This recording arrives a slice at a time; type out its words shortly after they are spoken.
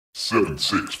7,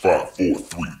 6, 5, 4,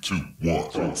 3, 2, 1.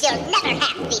 You'll never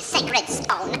have the sacred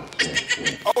stone.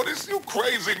 Oh, this you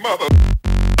crazy mother.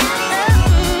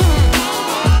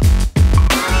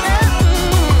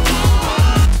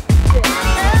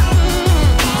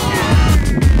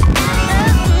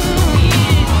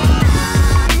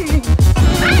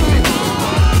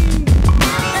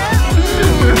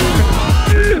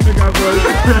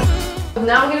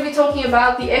 Now I'm going to be talking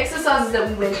about the exercises that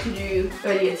we went to do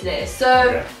earlier today.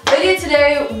 So earlier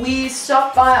today we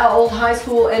stopped by our old high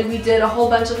school and we did a whole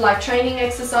bunch of like training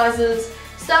exercises,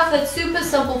 stuff that's super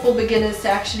simple for beginners to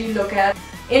actually look at,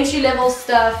 entry level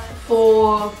stuff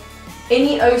for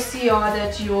any OCR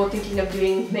that you're thinking of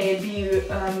doing, may it be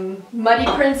Muddy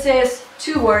Princess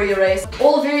to Warrior Race,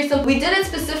 all very simple. We did it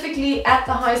specifically at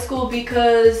the high school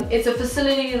because it's a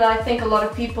facility that I think a lot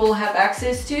of people have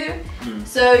access to.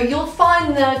 So you'll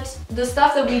find that the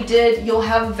stuff that we did, you'll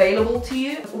have available to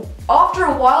you. After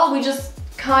a while, we just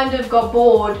kind of got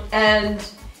bored and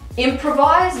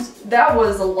improvised. That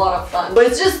was a lot of fun. But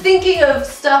it's just thinking of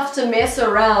stuff to mess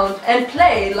around and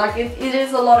play, like it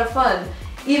is a lot of fun.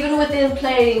 Even within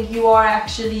playing, you are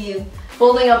actually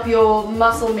building up your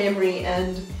muscle memory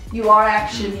and you are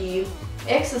actually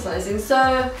exercising.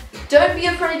 So don't be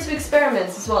afraid to experiment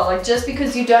as well. Like just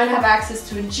because you don't have access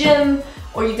to a gym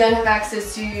or you don't have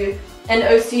access to an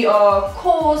OCR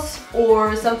course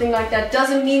or something like that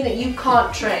doesn't mean that you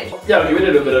can't train. Yeah, give it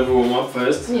a little bit of a warm up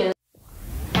first. Yeah.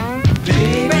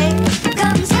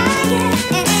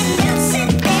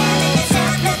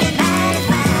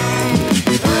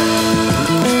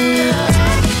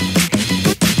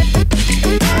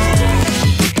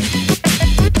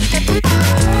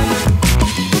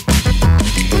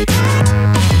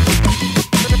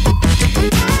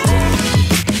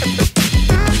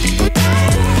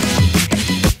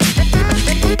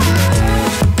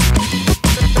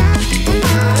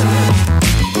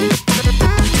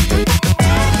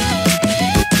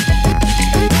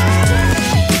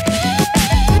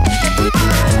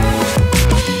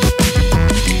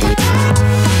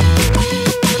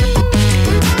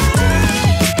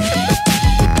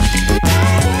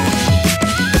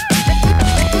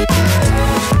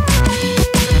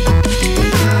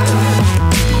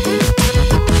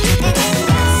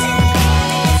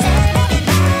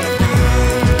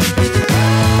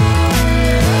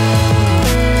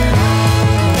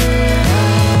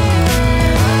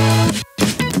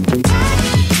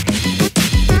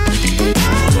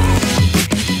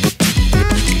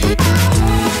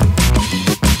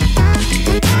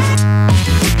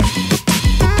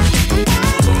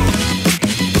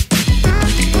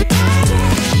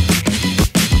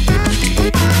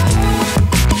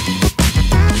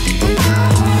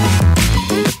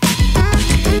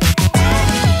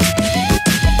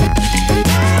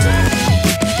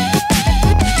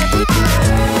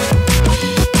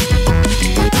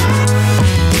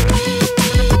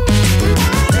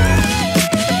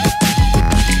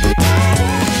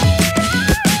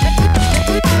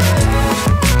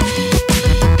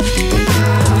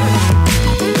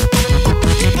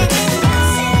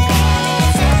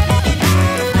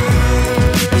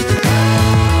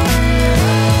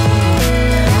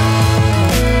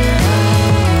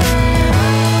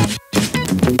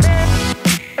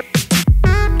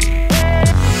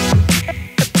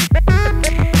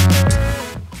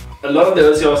 A lot of the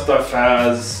OCR stuff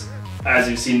has, as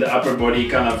you've seen, the upper body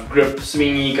kind of grip,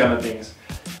 swingy kind of things.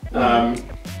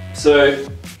 So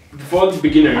for the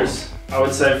beginners, I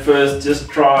would say first just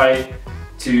try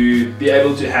to be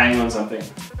able to hang on something.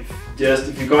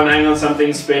 If you can't hang on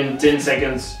something, spend 10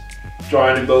 seconds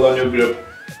trying to build on your grip.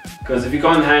 Because if you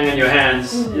can't hang on your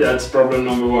hands, that's problem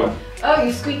number one. Oh,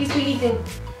 your squeaky squeaky thing.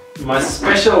 My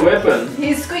special weapon.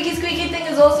 His squeaky squeaky thing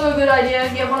is also a good idea.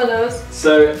 Get one of those.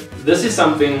 So this is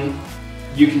something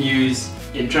you can use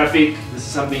in traffic. This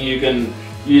is something you can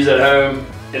use at home.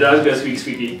 It does go squeaky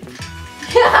squeaky.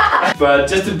 But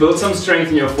just to build some strength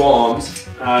in your forearms,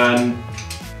 and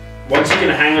once you can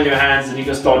hang on your hands, then you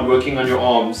can start working on your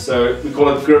arms. So we call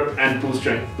it grip and pull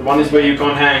strength. The one is where you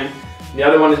can't hang, the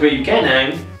other one is where you can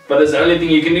hang, but it's the only thing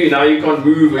you can do. Now you can't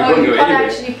move or you can't go anywhere. You can't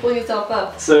actually pull yourself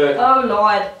up. So oh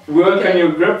Lord. Work on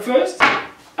your grip first,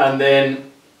 and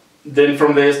then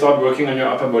from there start working on your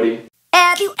upper body.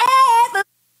 Have you ever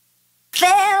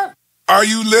felt? Are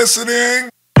you listening?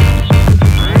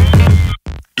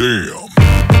 Damn.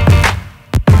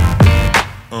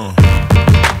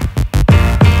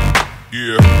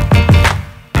 Yeah.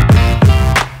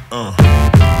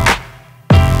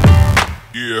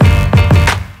 Yeah.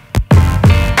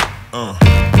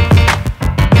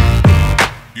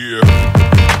 Yeah.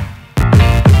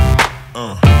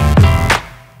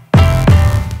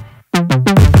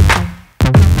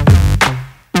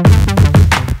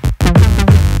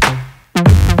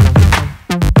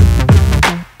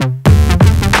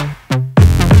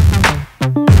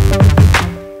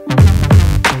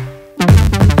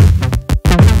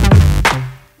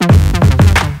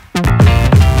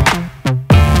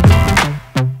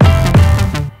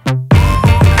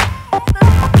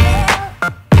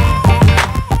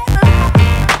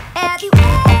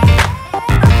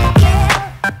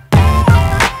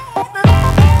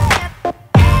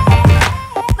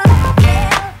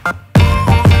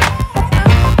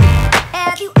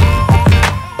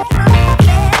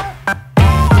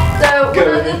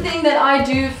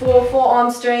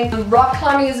 forearm strength. Rock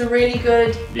climbing is a really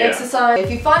good exercise.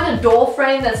 If you find a door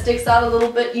frame that sticks out a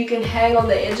little bit, you can hang on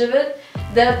the edge of it.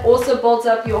 That also builds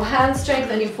up your hand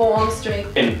strength and your forearm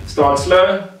strength. And start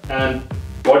slow and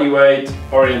body weight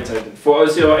orientated. For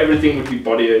OCR, everything would be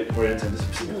body oriented.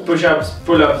 Push-ups,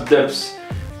 pull-ups, dips,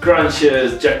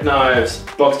 crunches, jackknives,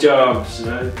 box jumps, you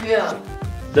know. Yeah.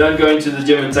 Don't go into the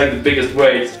gym and take the biggest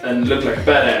weight and look like a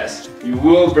badass. You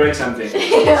will break something.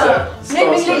 Yeah. So,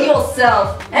 Negligent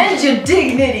yourself and your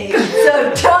dignity.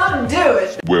 So don't do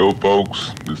it. Well,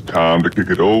 folks, it's time to kick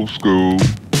it old school.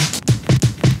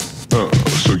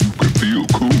 So you can feel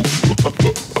cool.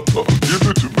 Give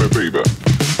it to me, baby.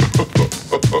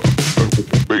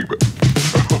 Baby.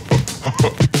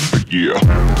 Yeah.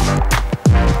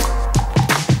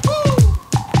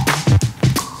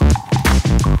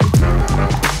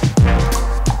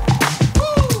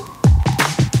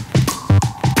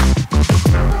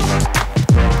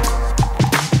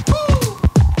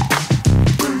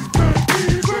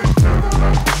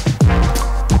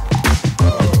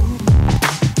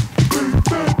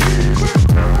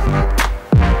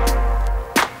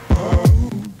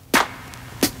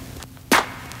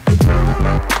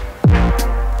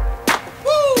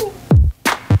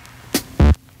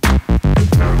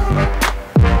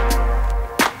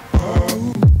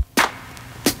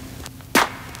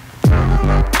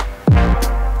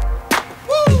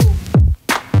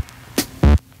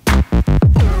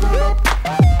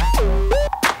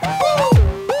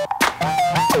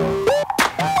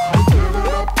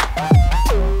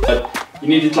 You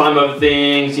need to climb over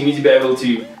things, you need to be able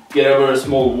to get over a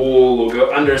small wall or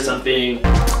go under something.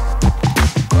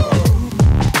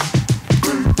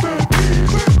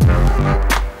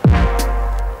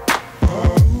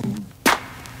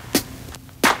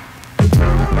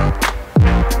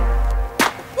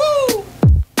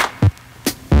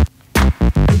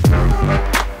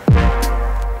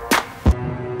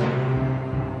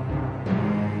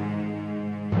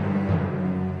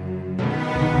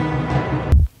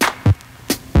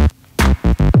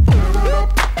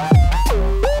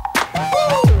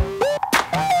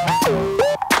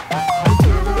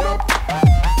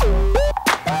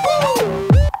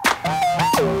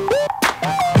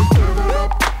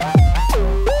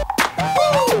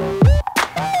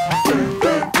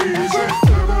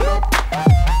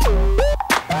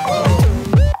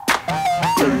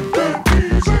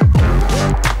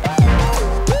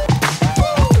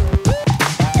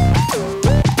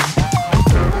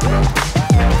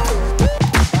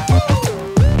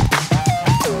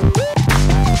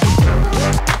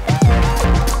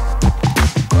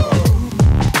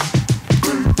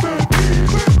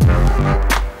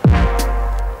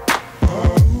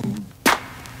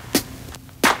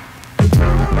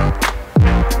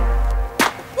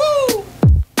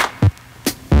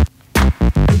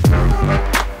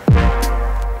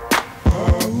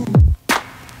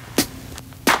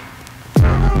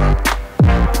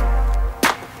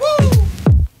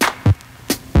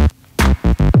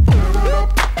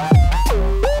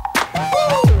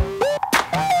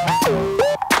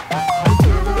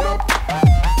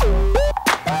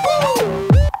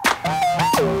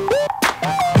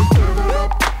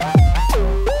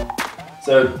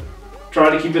 So try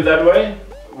to keep it that way.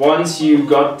 Once you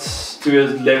got to a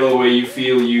level where you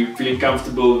feeling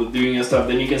comfortable with doing your stuff,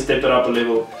 then you can step it up a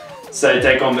level. Say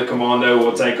take on the commando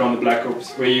or take on the black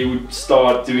ops, where you would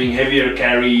start doing heavier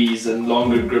carries and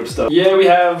longer grip stuff. Yeah, we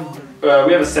have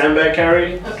a sandbag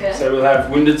carry. Okay. So we'll have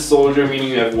wounded soldier,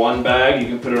 meaning you have one bag, you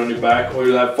can put it on your back, or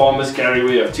you'll have farmer's carry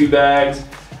where you have two bags,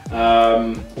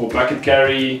 or bucket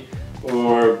carry,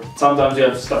 or sometimes you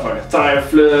have stuff like a tire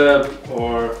flip,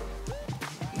 or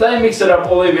they mix it up.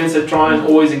 All the events they try and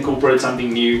always incorporate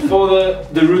something new. For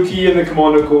the rookie and the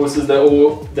commando courses,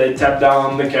 they tap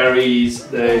down the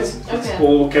carries. It's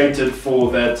all catered for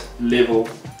that level.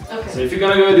 Okay. So if you're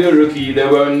gonna go do a rookie, they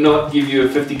will not give you a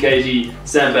 50 kg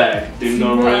sandbag. Do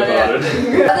not worry about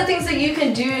it. Other things that you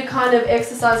can do to kind of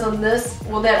exercise on this,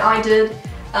 well, that I did,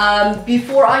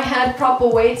 before I had proper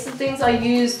weights and things, I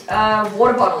used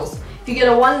water bottles. If you get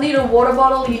a 1 liter water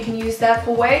bottle, you can use that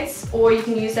for weights, or you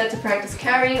can use that to practice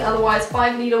carrying. Otherwise,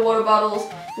 5 liter water bottles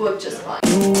work just fine.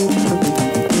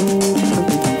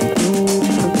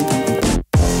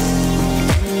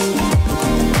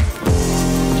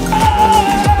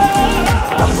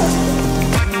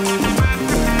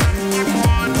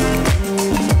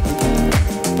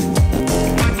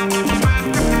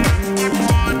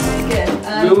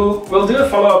 We'll do a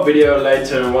follow-up video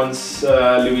later once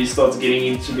Louise starts getting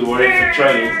into the warrior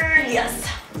training. Yes.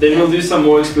 Then we'll do some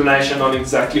more explanation on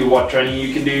exactly what training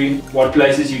you can do, what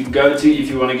places you can go to if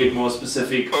you want to get more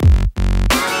specific.